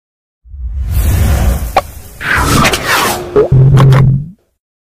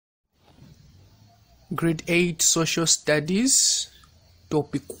Grade 8 Social Studies,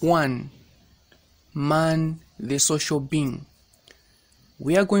 Topic 1, Man the Social Being.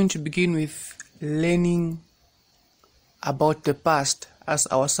 We are going to begin with learning about the past as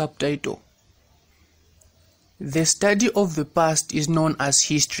our subtitle. The study of the past is known as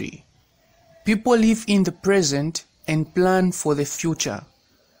history. People live in the present and plan for the future.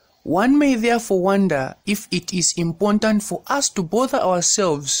 One may therefore wonder if it is important for us to bother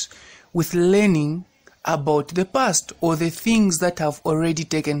ourselves with learning about the past or the things that have already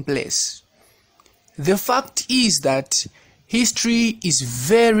taken place. The fact is that history is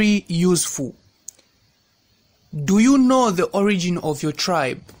very useful. Do you know the origin of your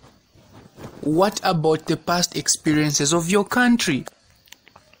tribe? What about the past experiences of your country?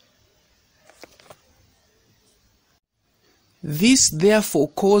 This therefore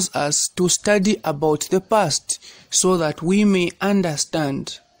causes us to study about the past so that we may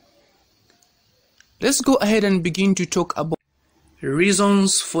understand. Let's go ahead and begin to talk about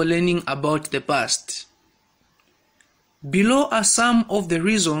reasons for learning about the past. Below are some of the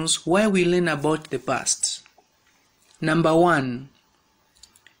reasons why we learn about the past. Number 1,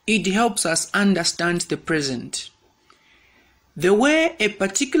 it helps us understand the present. The way a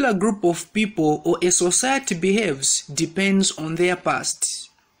particular group of people or a society behaves depends on their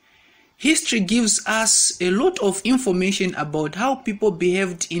past. History gives us a lot of information about how people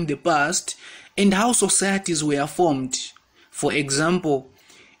behaved in the past and how societies were formed. For example,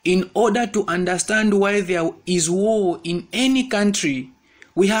 in order to understand why there is war in any country,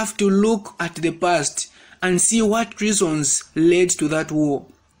 we have to look at the past and see what reasons led to that war.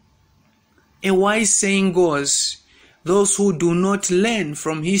 A wise saying goes, those who do not learn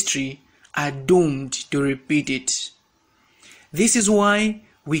from history are doomed to repeat it. This is why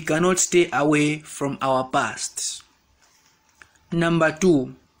we cannot stay away from our past. Number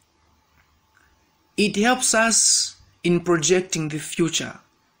 2, it helps us in projecting the future.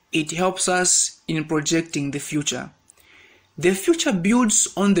 It helps us in projecting the future. The future builds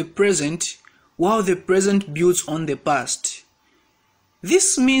on the present, while the present builds on the past.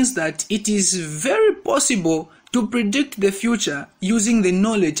 This means that it is very possible to predict the future using the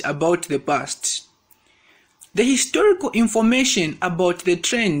knowledge about the past. The historical information about the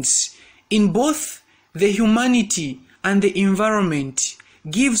trends in both the humanity and the environment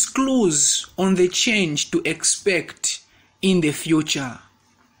gives clues on the change to expect in the future.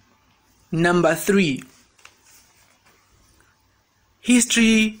 Number 3,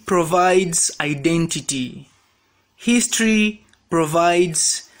 history provides identity. History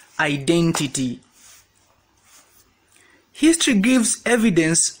provides identity. History gives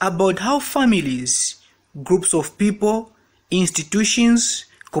evidence about how families, groups of people, institutions,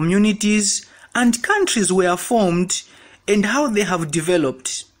 communities, and countries were formed and how they have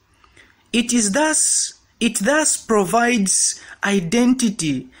developed. It thus provides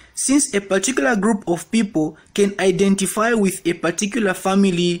identity, since a particular group of people can identify with a particular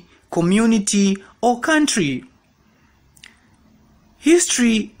family, community, or country.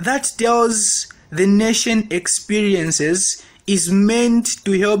 History that tells the nation experiences is meant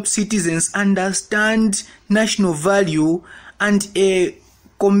to help citizens understand national value and a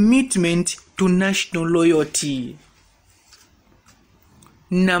commitment to national loyalty.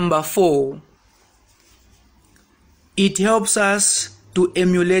 Number 4, it helps us to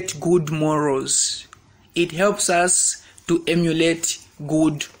emulate good morals. It helps us to emulate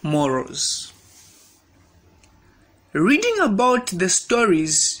good morals. Reading about the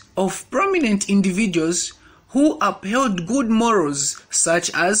stories of prominent individuals who upheld good morals,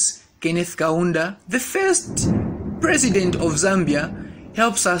 such as Kenneth Kaunda, the first president of Zambia,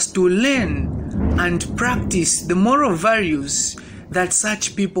 helps us to learn and practice the moral values that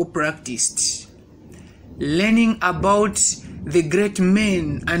such people practiced. Learning about the great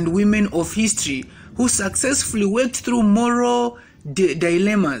men and women of history who successfully worked through moral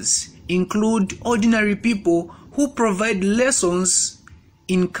dilemmas include ordinary people who provide lessons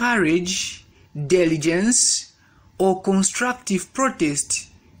in courage, diligence, or constructive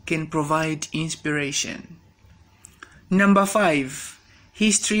protest can provide inspiration. Number 5,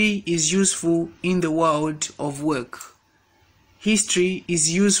 history is useful in the world of work. History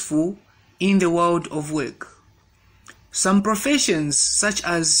is useful in the world of work. Some professions, such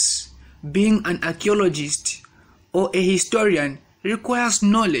as being an archaeologist or a historian, requires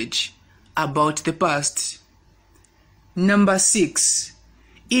knowledge about the past. Number 6,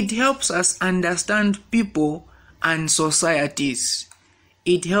 it helps us understand people and societies.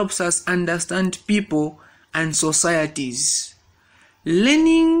 It helps us understand people and societies.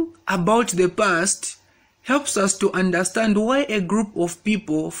 Learning about the past helps us to understand why a group of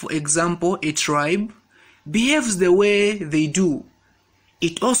people, for example, a tribe, behaves the way they do.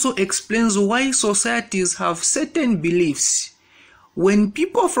 It also explains why societies have certain beliefs. When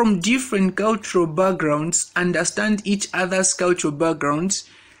people from different cultural backgrounds understand each other's cultural backgrounds,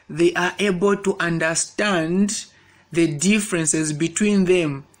 they are able to understand the differences between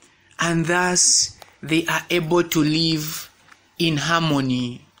them, and thus they are able to live in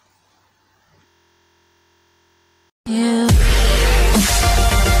harmony.